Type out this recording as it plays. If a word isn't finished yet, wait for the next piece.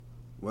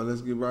Well,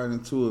 let's get right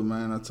into it,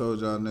 man. I told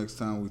y'all next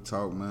time we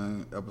talk,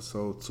 man,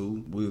 episode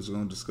 2, we was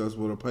going to discuss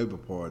what a paper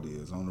party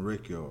is on the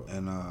rec yard.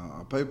 And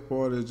a paper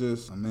party is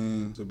just, I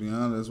mean, to be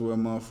honest, that's where a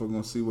motherfucker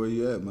going to see where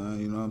you at, man.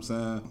 You know what I'm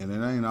saying? And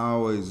it ain't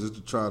always just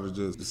to try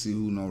to see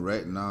who no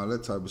rat and all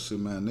that type of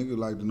shit, man. Niggas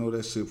like to know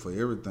that shit for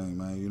everything,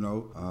 man, you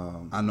know?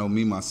 I know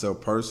me,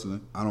 myself, personally,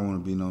 I don't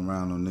want to be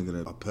around no nigga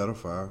that a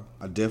pedophile.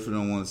 I definitely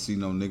don't want to see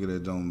no nigga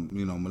that don't,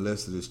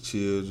 molested his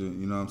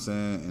children, you know what I'm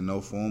saying, in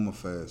no form or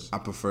fashion. I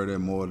prefer that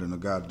more than a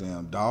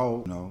goddamn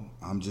dog.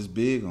 I'm just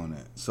big on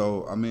that.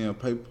 So, I mean, a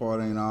paper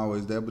party ain't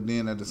always that, but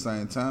then at the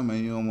same time,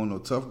 man, you don't want no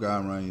tough guy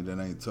around you that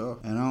ain't tough.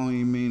 And I don't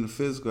even mean the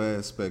physical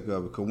aspect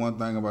of it, because one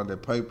thing about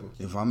that paper,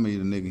 if I meet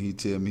a nigga, he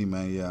tell me,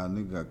 man, yeah, a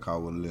nigga got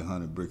caught with a little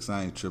 100 bricks,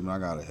 I ain't tripping, I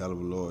got a hell of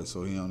a lawyer,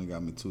 so he only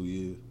got me 2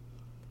 years.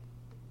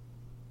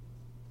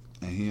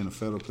 And he in the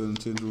federal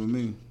penitentiary with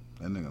me.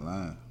 That nigga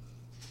lying.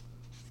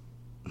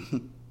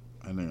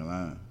 That nigga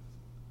lying.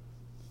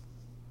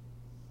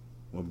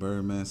 What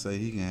Birdman say,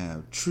 he can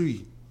have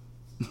tree.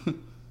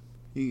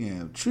 He can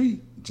have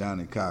tree,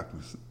 Johnny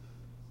Cochran.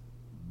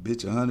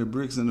 Bitch, 100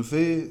 bricks in the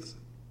feds,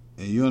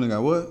 and you only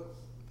got what?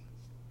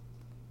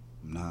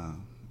 Nah,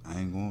 I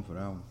ain't going for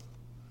that one.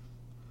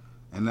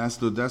 And that's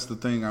the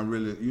thing I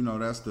really,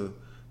 that's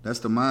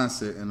the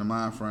mindset and the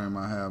mind frame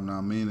I have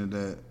now, meaning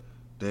that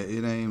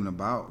it ain't even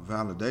about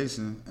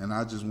validation, and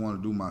I just want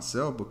to do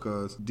myself,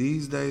 because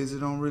these days it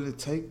don't really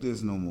take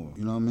this no more.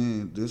 You know what I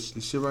mean? This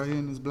shit right here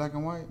in this black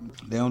and white,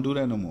 they don't do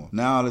that no more.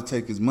 Now all it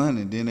take is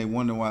money, and then they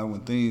wonder why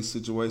when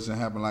situations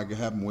happen like it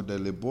happened with that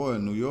little boy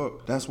in New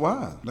York. That's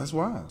why.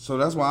 So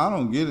that's why I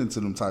don't get into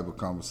them type of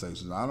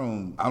conversations. I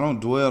don't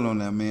dwell on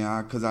that,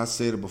 man, because I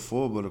said it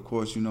before, but of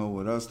course,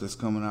 with us that's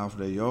coming out of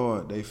their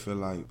yard, they feel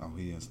like, oh,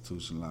 he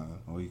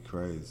institutionalized. Oh, he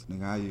crazy.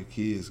 Nigga, how your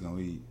kids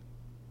gonna eat?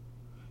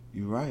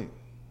 You right.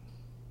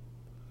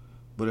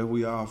 But if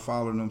we all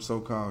follow them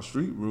so-called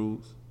street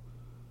rules,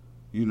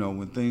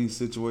 when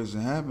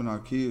situations happen, our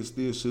kids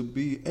still should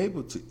be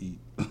able to eat.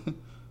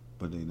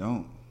 But they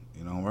don't.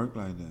 It don't work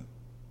like that.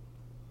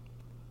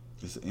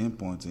 It's an end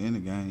point to any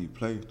game you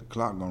play. The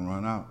clock gonna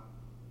run out.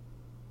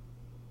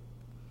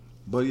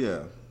 But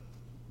yeah,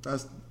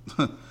 that's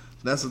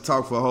a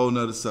talk for a whole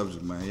nother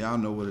subject, man. Y'all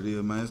know what it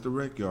is, man. It's the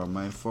rec yard,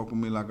 man. Fuck with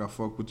me like I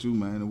fuck with you,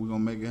 man, and we're gonna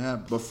make it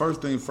happen. But first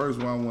thing first,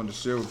 what I wanted to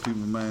share with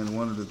people, man,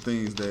 one of the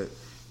things that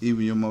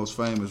even your most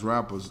famous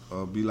rappers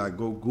be like,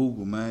 go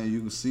Google, man. You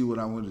can see what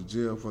I went to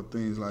jail for,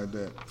 things like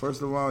that.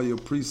 First of all, your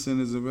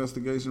pre-sentence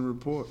investigation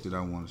report. Did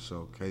I want to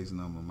show case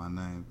number, my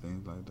name,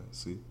 things like that.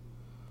 See?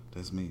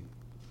 That's me.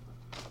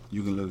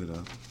 You can look it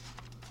up.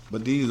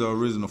 But these are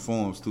original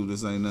forms, too.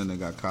 This ain't nothing that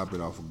got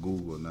copied off of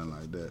Google or nothing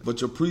like that.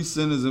 But your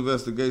pre-sentence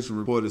investigation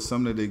report is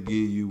something that they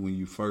give you when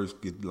you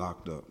first get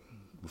locked up,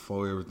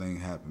 before everything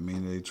happened.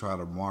 Meaning they try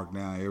to mark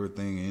down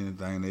everything and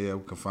anything they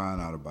ever can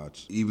find out about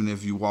you. Even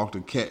if you walked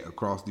a cat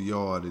across the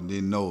yard and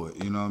didn't know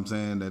it, you know what I'm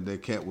saying?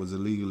 That cat was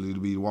illegally to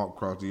be walked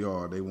across the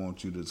yard, they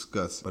want you to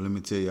discuss it. But let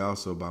me tell you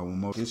also about one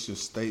more. It's your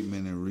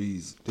statement and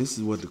reason. This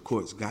is what the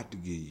court's got to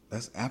give you.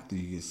 That's after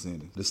you get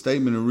sentenced. The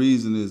statement and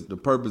reason is, the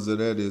purpose of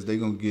that is they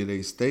gonna get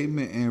a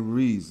statement and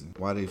reason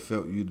why they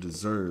felt you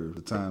deserved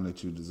the time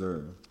that you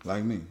deserve.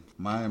 Like me.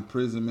 My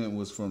imprisonment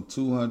was from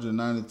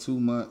 292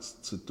 months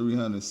to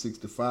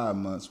 365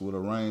 months with a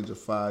range of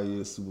 5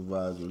 years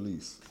supervised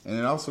release. And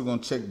it also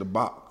gonna check the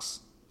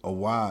box of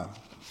why,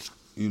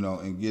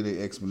 and get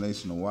an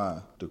explanation of why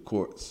the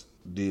courts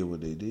did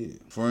what they did.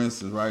 For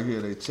instance, right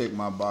here, they check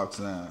my box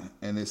now,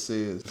 and it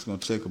says it's gonna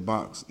check a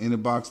box. Any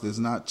box that's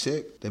not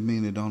checked, that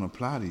means it don't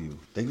apply to you.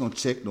 They gonna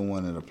check the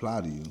one that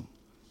apply to you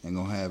and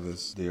gonna have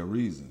as their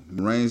reason.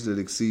 The range that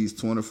exceeds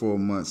 24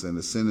 months and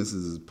the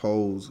sentences is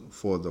posed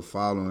for the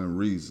following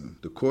reason.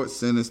 The court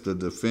sentenced the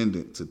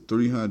defendant to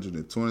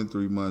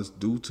 323 months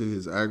due to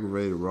his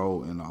aggravated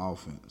role in the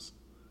offense.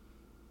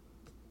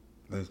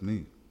 That's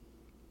me.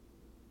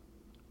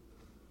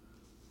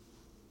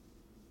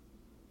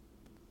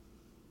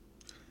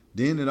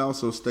 Then it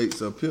also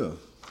states up here,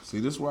 see,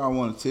 this is where I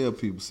want to tell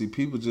people. See,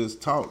 people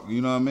just talk, you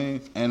know what I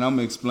mean? And I'm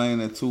going to explain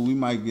that too. We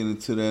might get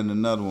into that in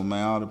another one,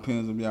 man. All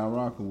depends if y'all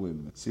rocking with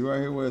me. See right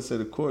here where it said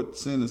the court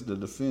sentenced the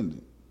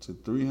defendant to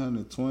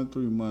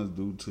 323 months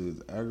due to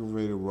his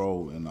aggravated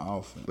role in the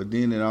offense. But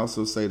then it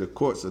also say the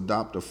courts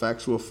adopt the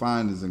factual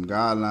findings and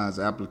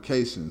guidelines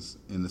applications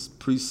in the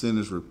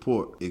pre-sentence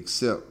report,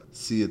 except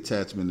see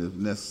attachment if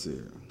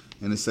necessary.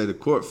 And it say the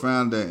court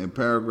found that in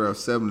paragraph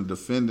 7, the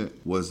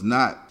defendant was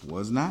not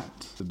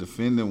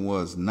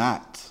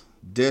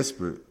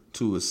desperate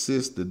to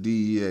assist the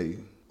DEA,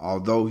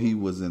 although he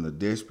was in a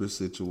desperate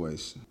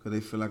situation. Because they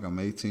feel like I'm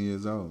 18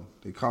 years old.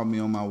 They called me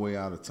on my way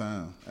out of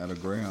town at a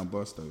Greyhound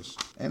bus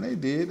station. And they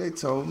did. They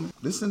told me.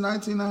 This is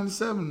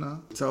 1997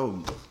 now. They told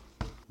me,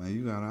 man,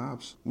 you got an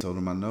option. I told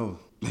them I know.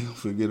 They gonna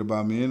forget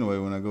about me anyway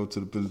when I go to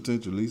the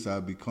penitentiary. At least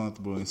I'll be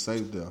comfortable and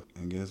safe there.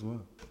 And guess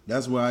what?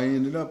 That's where I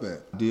ended up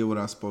at. I did what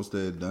I was supposed to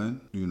have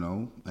done,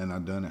 and I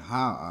done it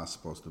how I was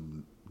supposed to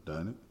have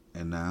done it.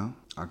 And now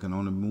I can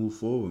only move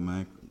forward,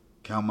 man.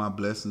 count my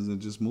blessings and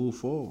just move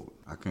forward.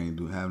 I can't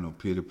have no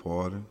pity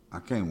party. I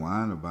can't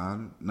whine about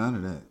it. None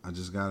of that. I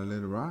just gotta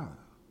let it ride.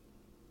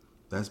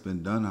 That's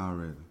been done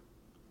already.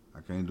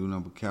 I can't do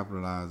nothing but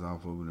capitalize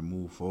off of it and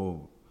move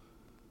forward.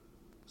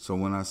 So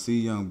when I see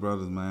young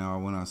brothers, man, or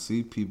when I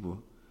see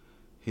people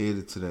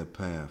headed to that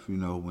path, you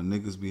know, when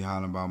niggas be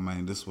hollering about,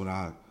 man, this what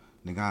I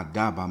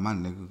die by my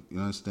nigga. You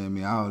understand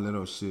me? All that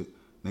old shit.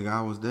 Nigga,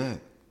 I was that.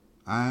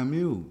 I am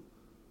you.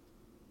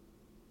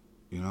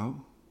 You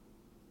know?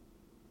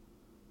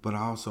 But I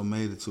also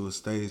made it to a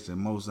stage that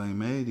most ain't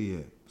made it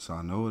yet. So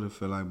I know what it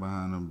feel like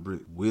behind them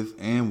bricks. With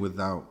and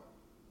without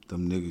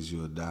them niggas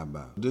you'll die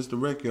by. This the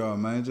Wreck Yard,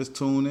 man. Just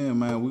tune in,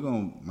 man. We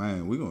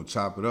gonna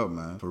chop it up,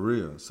 man. For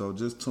real. So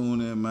just tune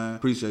in, man.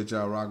 Appreciate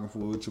y'all rocking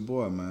with your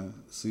boy, man.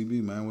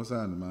 CB, man. What's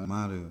happening, man? I'm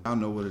out here. Y'all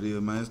know what it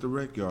is, man. It's the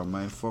Wreck Yard,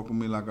 man. Fuck with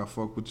me like I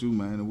fuck with you,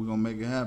 man. And we gonna make it happen.